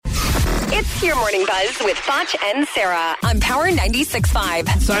It's your Morning Buzz with Foch and Sarah on Power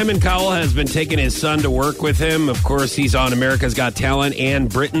 96.5. Simon Cowell has been taking his son to work with him. Of course, he's on America's Got Talent and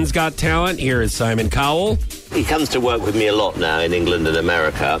Britain's Got Talent. Here is Simon Cowell. He comes to work with me a lot now in England and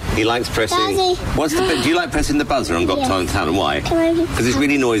America. He likes pressing... Buzzy. Do you like pressing the buzzer on Got Talent? Why? Because it's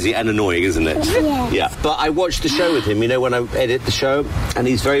really noisy and annoying, isn't it? Yeah. But I watched the show with him, when I edit the show, and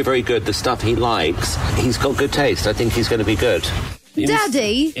he's very, very good. The stuff he likes, he's got good taste. I think he's going to be good.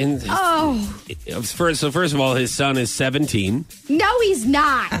 Daddy. First of all, his son is 17. No, he's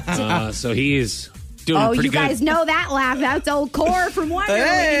not. So he is doing pretty good. You guys know that laugh. That's old Core from Wonder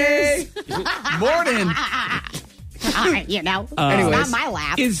Leaders. Morning. It's not my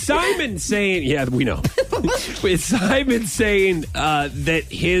laugh. Is Simon saying... Yeah, we know. Is Simon saying that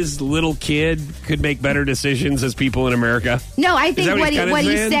his little kid could make better decisions as people in America? No, I think what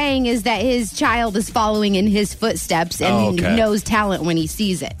he's saying is that his child is following in his footsteps and knows talent when he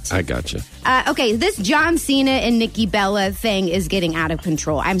sees it. I gotcha. Okay, this John Cena and Nikki Bella thing is getting out of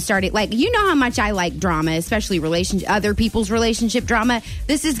control. I'm starting... you know how much I like drama, especially other people's relationship drama.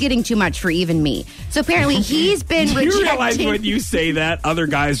 This is getting too much for even me. So apparently he's been rejecting... You realize when you say that, other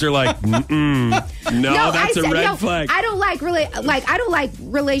guys are like, no, that's a red flag. I don't like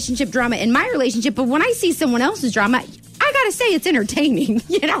relationship drama in my relationship, but when I see someone else's drama, I gotta say it's entertaining.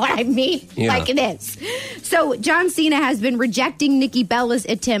 You know what I mean? Yeah. Like it is. So John Cena has been rejecting Nikki Bella's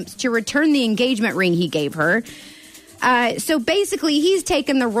attempts to return the engagement ring he gave her. So basically, he's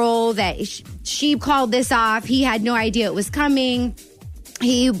taken the role that she called this off. He had no idea it was coming.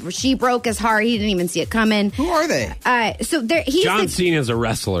 She broke his heart. He didn't even see it coming. Who are they? John Cena's a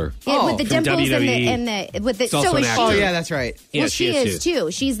wrestler. With the dimples WWE. and with the. So is she. Oh yeah, that's right. Yeah, well, she is too.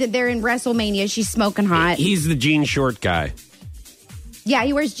 They're in WrestleMania. She's smoking hot. He's the jean short guy. Yeah,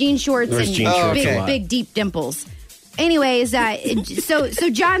 he wears jean shorts and big deep dimples. Anyways, so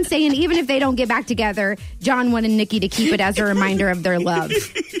John's saying even if they don't get back together, John wanted Nikki to keep it as a reminder of their love.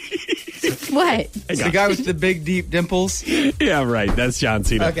 What? It's the guy with the big deep dimples. Yeah, right. That's John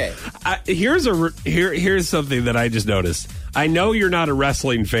Cena. Okay. Here's something that I just noticed. I know you're not a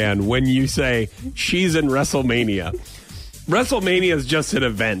wrestling fan when you say she's in WrestleMania. WrestleMania is just an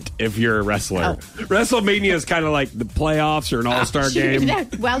event if you're a wrestler. WrestleMania is kind of like the playoffs or an all-star game.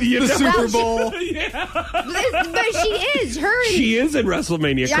 The Super Bowl. But she is. She is in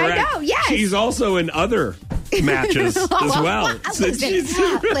WrestleMania, correct? I know, yes. She's also in other matches as well.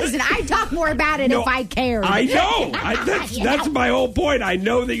 Listen, I talk more about it if I cared. I know. That's my whole point. I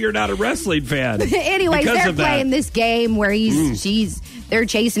know that you're not a wrestling fan. Anyways, they're playing this game where they're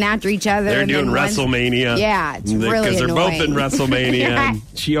chasing after each other. They're doing WrestleMania. Yeah, it's really annoying. Because they're both in WrestleMania. And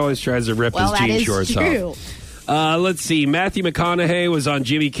she always tries to rip his jean shorts off. Let's see. Matthew McConaughey was on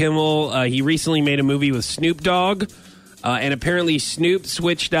Jimmy Kimmel. He recently made a movie with Snoop Dogg. And apparently Snoop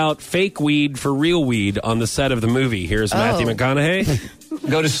switched out fake weed for real weed on the set of the movie. Here's Matthew McConaughey.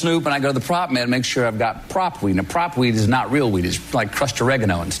 Go to Snoop and I go to the prop man and make sure I've got prop weed. Now, prop weed is not real weed. It's like crushed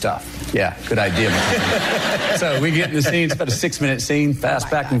oregano and stuff. Yeah, good idea. So we get in the scene. It's about a 6-minute scene, fast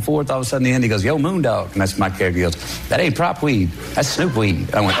back and forth. All of a sudden, the end, he goes, yo, Moondog. And that's my character. He goes, that ain't prop weed. That's Snoop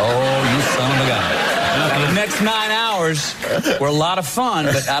weed. I went, oh, you son of a gun. The next 9 hours were a lot of fun,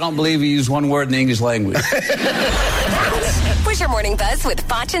 but I don't believe he used one word in the English language. Push your Morning Buzz with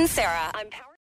Foch and Sarah on Power.